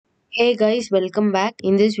Hey guys, welcome back.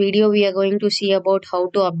 In this video, we are going to see about how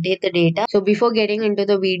to update the data. So before getting into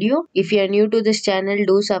the video, if you are new to this channel,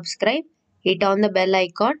 do subscribe, hit on the bell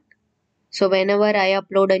icon. So whenever I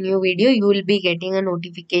upload a new video, you will be getting a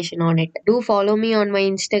notification on it. Do follow me on my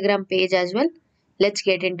Instagram page as well. Let's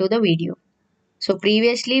get into the video. So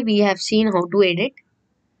previously, we have seen how to edit.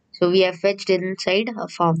 So we have fetched inside a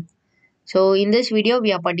form. So in this video,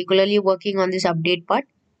 we are particularly working on this update part.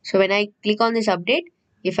 So when I click on this update,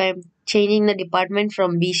 if I'm changing the department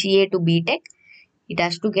from BCA to BTech, it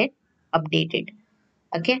has to get updated.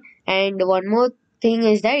 Okay. And one more thing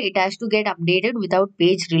is that it has to get updated without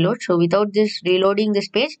page reload. So without this reloading this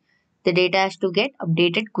page, the data has to get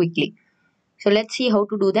updated quickly. So let's see how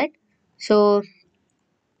to do that. So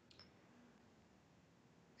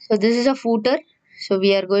this is a footer. So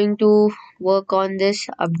we are going to work on this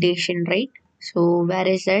updation, right? So where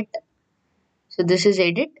is that? So this is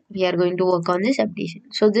edit. We are going to work on this updation.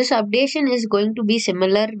 So this updation is going to be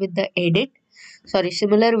similar with the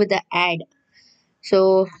similar with the add.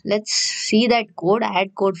 So let's see that code,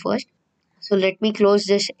 add code first. So let me close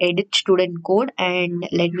this edit student code and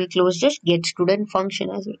let me close this get student function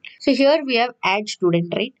as well. So here we have add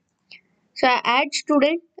student, right? So add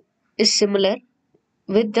student is similar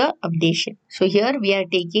with the updation. So here we are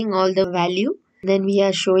taking all the value, then we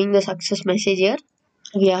are showing the success message here.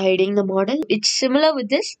 We are hiding the model. It's similar with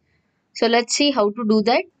this. So let's see how to do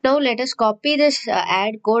that. Now let us copy this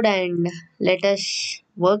add code and let us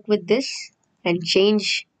work with this and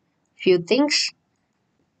change few things.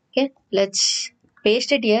 Okay, let's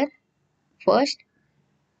paste it here first.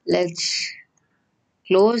 Let's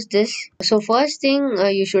close this. So first thing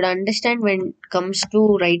you should understand when it comes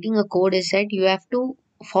to writing a code is that you have to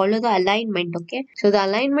follow the alignment. Okay, so the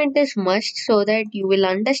alignment is must so that you will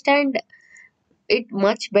understand it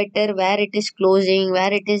much better where it is closing,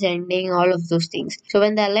 where it is ending, all of those things. So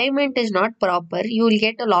when the alignment is not proper, you will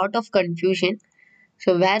get a lot of confusion.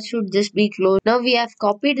 So where should this be closed? Now we have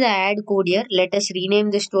copied the add code here. Let us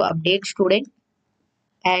rename this to update student.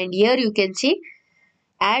 And here you can see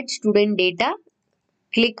add student data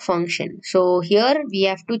click function. So here we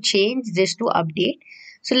have to change this to update.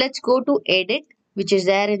 So let's go to edit, which is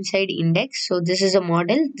there inside index. So this is a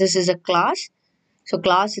model, this is a class. So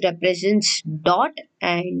class represents dot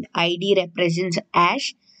and ID represents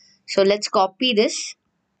hash. So let's copy this,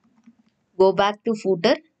 go back to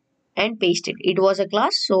footer and paste it. It was a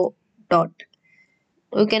class, so dot.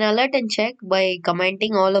 You can alert and check by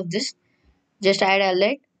commenting all of this. Just add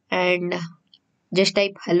alert and just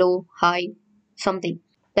type hello, hi, something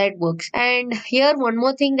that works. And here one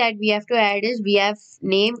more thing that we have to add is we have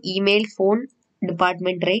name, email, phone,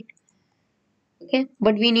 department, right? Okay,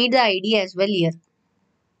 but we need the ID as well here.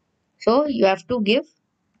 So you have to give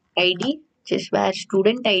ID, just where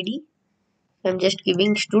student ID. I'm just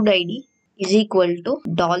giving stud ID is equal to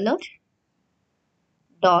dollar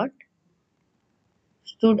dot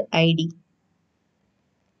stud ID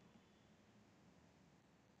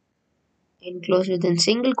enclosed within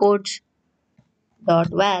single quotes dot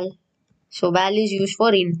val. So val is used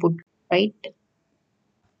for input, right?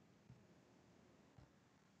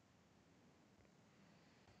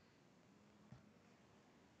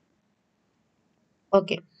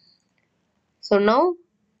 Okay. So now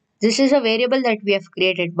this is a variable that we have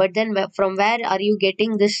created, but then from where are you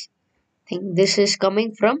getting this thing? This is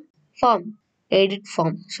coming from form, edit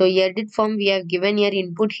form. So edit form we have given here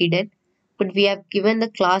input hidden, but we have given the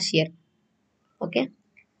class here. Okay.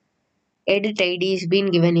 Edit ID is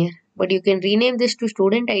been given here, but you can rename this to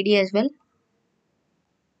student ID as well.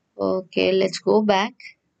 Okay, let's go back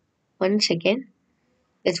 1 second.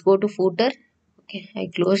 Let's go to footer. Okay, I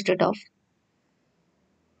closed it off.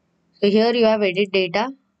 So here you have edit data.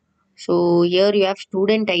 So here you have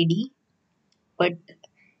student ID, but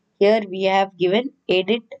here we have given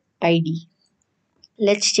edit ID.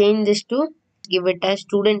 Let's change this to give it as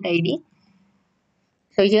student ID.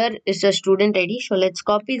 So here is the student ID. So let's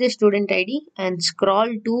copy the student ID and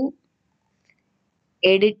scroll to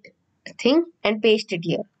edit thing and paste it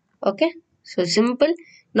here. Okay, so simple.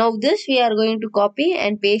 Now this we are going to copy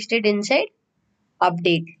and paste it inside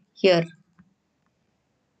update here.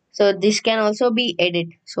 So this can also be edit.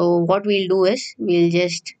 So what we'll do is we'll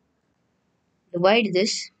just divide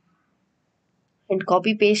this and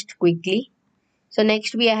copy paste quickly. So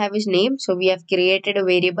next we have his name. So we have created a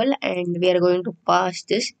variable and we are going to pass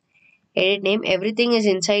this edit name. Everything is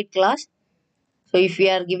inside class. So if you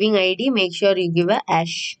are giving ID, make sure you give a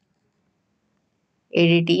hash.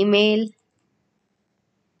 Edit email,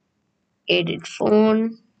 edit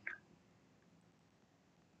phone,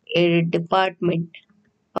 edit department.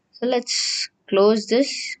 So let's close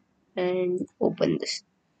this and open this.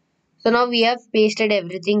 So now we have pasted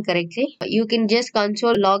everything correctly. You can just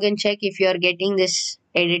console log and check if you are getting this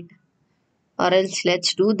edit, or else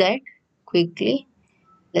let's do that quickly.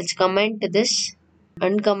 Let's comment this,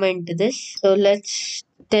 uncomment this. So let's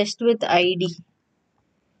test with ID.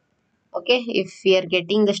 Okay, if we are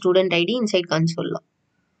getting the student ID inside console log.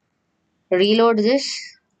 Reload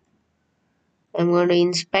this. I'm going to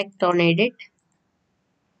inspect on edit.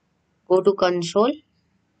 Go to console.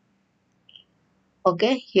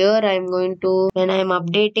 Okay, here I'm going to, when I'm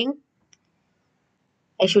updating,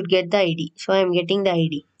 I should get the ID. So I'm getting the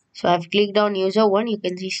ID. So I've clicked on user 1. You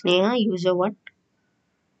can see Sneha, user 1.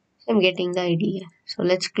 So I'm getting the ID here. So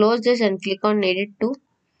let's close this and click on edit 2.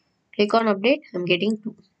 Click on update. I'm getting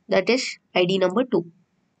 2. That is ID number 2.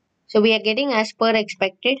 So we are getting as per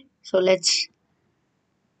expected. So let's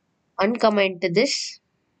uncomment this.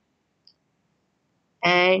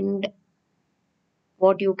 And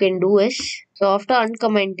what you can do is, so after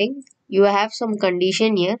uncommenting, you have some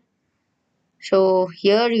condition here. So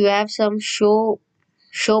here you have some show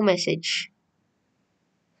message.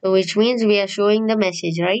 So which means we are showing the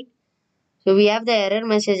message, right? So we have the error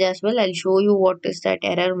message as well. I'll show you what is that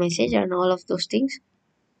error message and all of those things.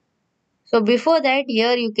 So before that,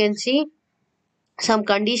 here you can see some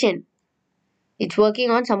condition. It's working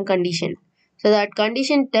on some condition. So that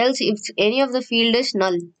condition tells if any of the field is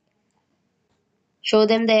null, show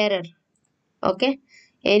them the error. Okay.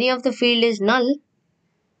 Any of the field is null,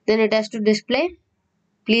 then it has to display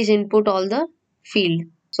please input all the field.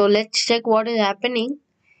 So let's check what is happening.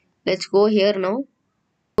 Let's go here now.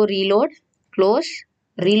 So reload, close,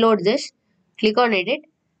 reload this, click on edit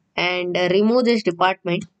and remove this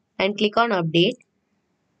department and click on update.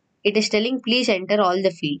 It is telling please enter all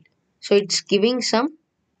the field. So it's giving some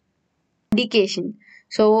indication.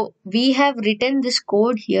 So we have written this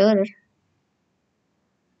code here.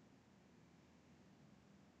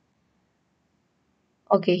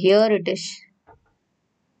 Okay, here it is.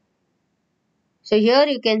 So here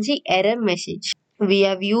you can see error message. We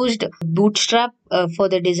have used Bootstrap for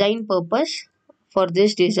the design purpose for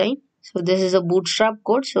this design. So this is a Bootstrap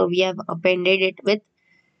code. So we have appended it with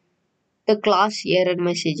the class error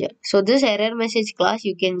message. So this error message class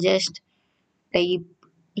you can just type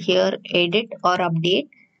here edit or update.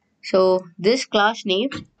 So this class name,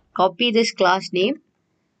 copy this class name,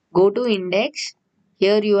 go to index.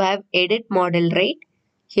 Here you have edit model, right?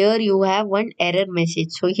 Here you have one error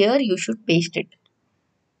message. So here you should paste it.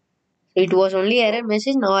 It was only error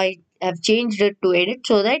message. Now I have changed it to edit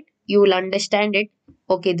so that you will understand it.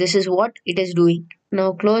 Okay, this is what it is doing.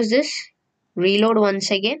 Now close this, reload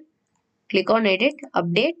once again, click on edit,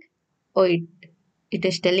 update. Oh, it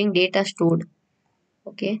is telling data stored.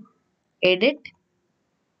 Okay, edit.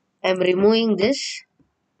 I'm removing this.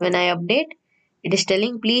 When I update, it is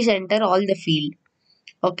telling please enter all the field.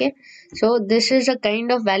 Okay, so this is a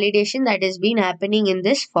kind of validation that has been happening in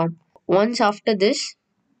this form. Once after this,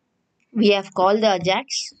 we have called the AJAX.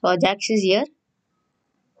 So AJAX is here.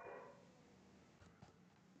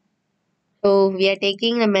 So we are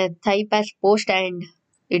taking the type as post and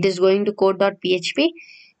it is going to code.php.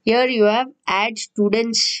 Here you have add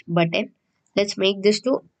students button. Let's make this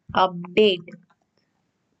to update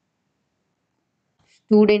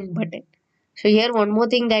student button. So here one more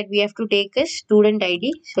thing that we have to take is student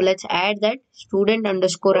ID. So let's add that student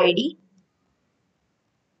underscore ID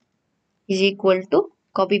is equal to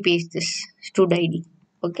copy paste this stud ID.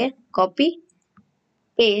 Okay, copy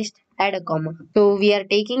paste, add a comma. So we are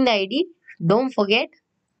taking the ID. Don't forget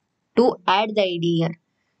to add the ID here.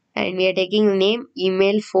 And we are taking name,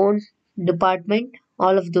 email, phone, department,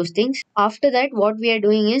 all of those things. After that, what we are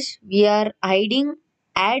doing is we are hiding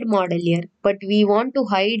add model here, but we want to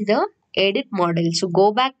hide the edit model. So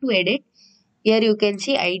go back to edit. Here you can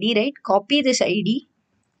see ID, right? Copy this ID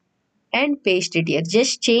and paste it here.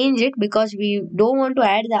 Just change it because we don't want to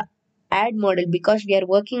add the add model because we are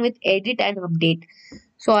working with edit and update.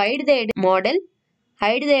 So hide the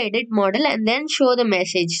edit model and then show the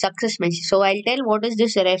message, success message. So I'll tell what is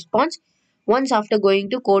this response once after going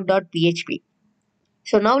to code.php.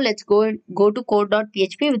 So now let's go to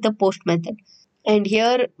code.php with the post method. And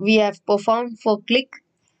here we have performed for click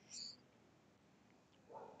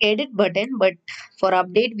edit button, but for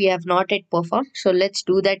update we have not yet performed. So let's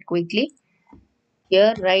do that quickly.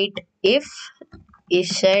 Here write if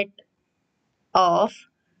is set of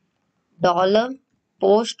dollar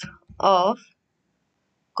post of,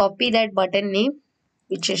 copy that button name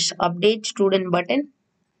which is update student button,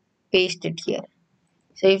 paste it here.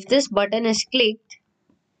 So if this button is clicked,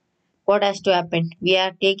 what has to happen? We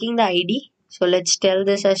are taking the ID. So let's tell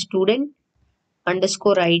this as student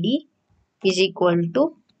underscore ID is equal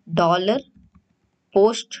to dollar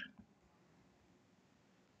post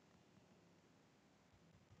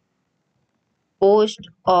post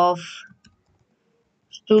of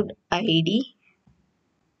stud id,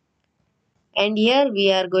 and here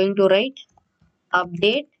we are going to write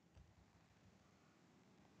update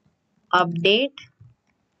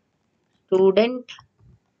student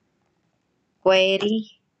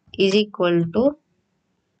query is equal to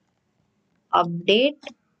update.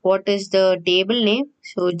 What is the table name?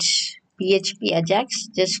 So it's PHP AJAX.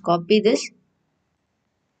 Just copy this,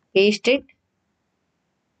 paste it,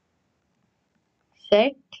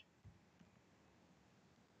 set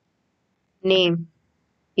name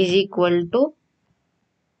is equal to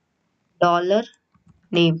dollar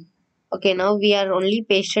name. Okay, now we are only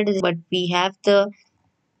pasted this, but we have the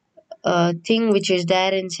thing which is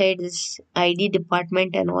there inside this ID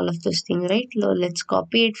department and all of those things, right? So let's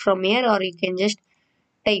copy it from here, or you can just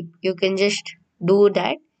type. You can just do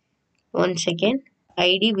that. One second.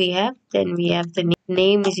 ID we have, then we have the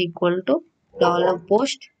name is equal to dollar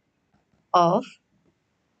post of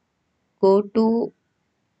go to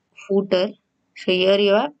footer. So here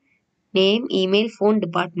you have name, email, phone,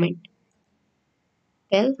 department.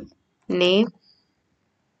 Tell name.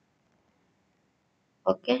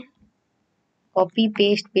 Okay. Copy,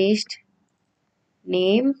 paste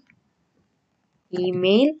name,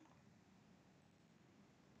 email,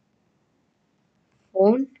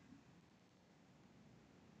 phone,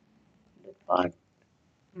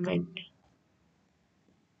 department.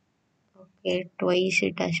 Okay, twice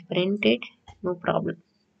it has printed, no problem.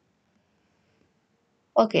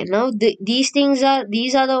 Okay, now these are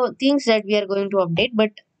the things that we are going to update,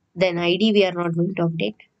 but then ID we are not going to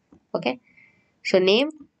update. Okay, so name,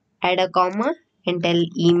 add a comma and tell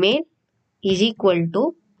email is equal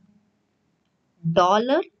to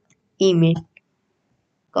dollar email,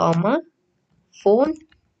 comma, phone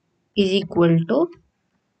is equal to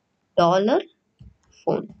dollar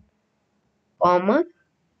phone, comma,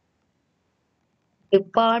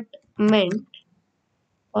 department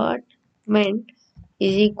department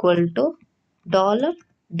is equal to dollar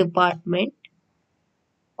department.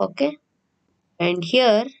 Okay, and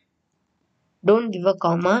here don't give a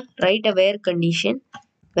comma, write a where condition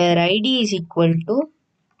where id is equal to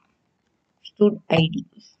stud id.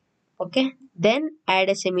 Okay, then add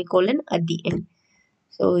a semicolon at the end.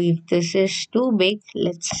 So if this is too big,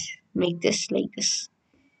 let's make this like this.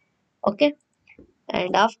 Okay,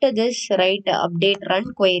 and after this write update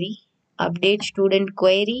run query, update student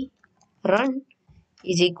query run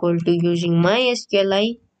is equal to using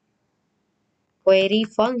MySQL query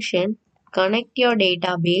function, connect your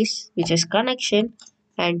database, which is connection,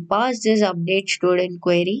 and pass this update student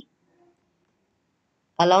query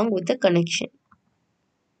along with the connection.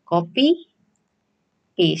 Copy,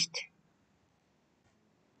 paste.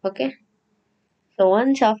 Okay. So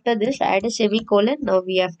once after this, add a semicolon. Now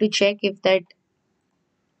we have to check if that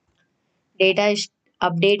data is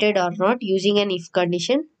updated or not using an if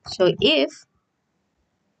condition. So if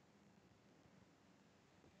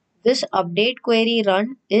this update query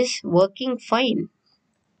run is working fine,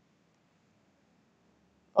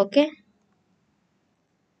 okay,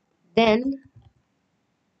 then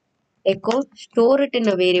echo store it in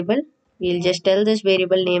a variable. We'll just tell this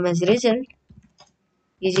variable name as result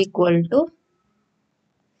is equal to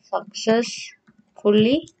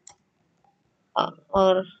successfully,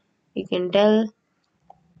 or you can tell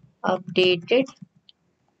updated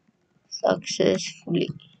successfully.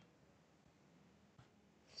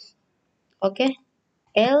 Okay,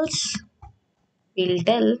 else we'll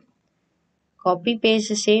tell copy paste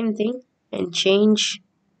the same thing and change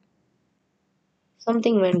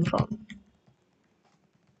something went wrong.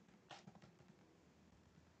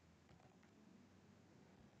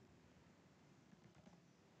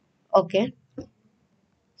 Okay,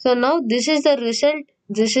 so now this is the result.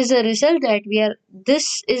 This is the result that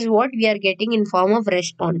this is what we are getting in form of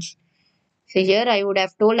response. So here I would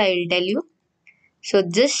have told, I will tell you. So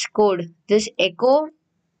this code, this echo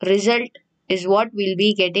result is what we'll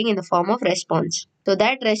be getting in the form of response. So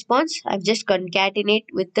that response I've just concatenate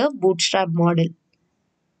with the bootstrap model.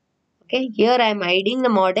 Okay, here I am hiding the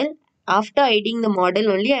model. After hiding the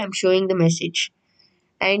model only I am showing the message.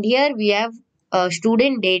 And here we have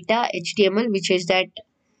student data HTML, which is that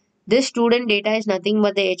this student data is nothing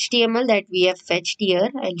but the HTML that we have fetched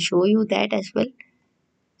here. I'll show you that as well.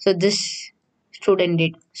 So this student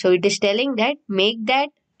data. So it is telling that make that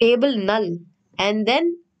table null and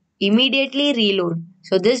then immediately reload.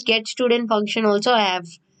 So this get student function also I have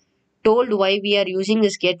told why we are using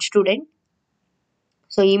this get student.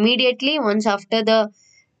 So immediately once after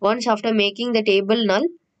making the table null,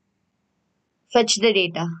 fetch the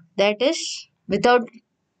data, that is without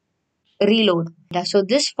reload. So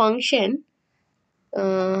this function,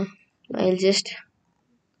 I'll just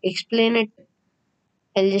explain it.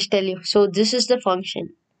 I'll just tell you. So this is the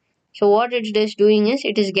function. So what it is doing is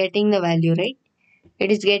it is getting the value, right?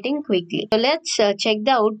 It is getting quickly. So let's check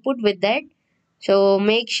the output with that. So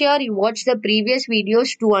make sure you watch the previous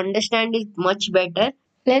videos to understand it much better.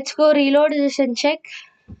 Let's go reload this and check.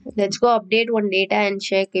 Let's go update one data and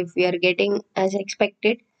check if we are getting as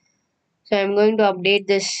expected. So I'm going to update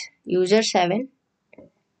this user 7.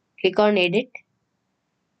 Click on edit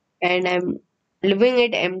and I'm leaving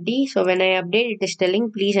it empty. So when I update, it is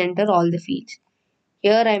telling please enter all the fields.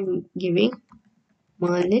 Here I'm giving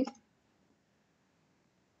Merlin.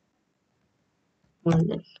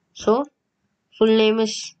 So full name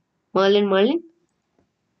is merlin.com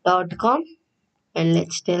and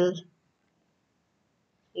let's tell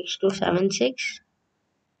 6276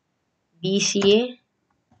 BCA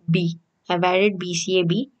B. I've added BCA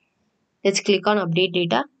B. Let's click on update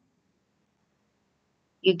data.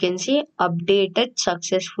 You can see updated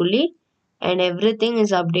successfully and everything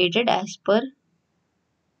is updated as per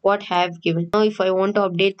what I have given. Now if I want to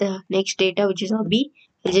update the next data, which is Abhi,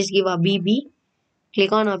 I'll just give Abhi B.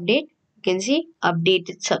 Click on update. You can see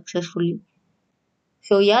updated successfully.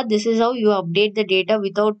 So yeah, this is how you update the data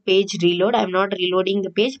without page reload. I'm not reloading the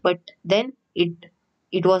page, but then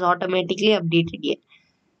it was automatically updated here.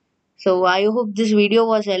 So I hope this video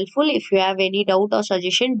was helpful. If you have any doubt or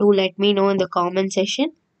suggestion, do let me know in the comment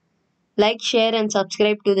section. Like, share and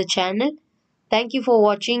subscribe to the channel. Thank you for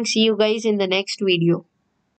watching. See you guys in the next video.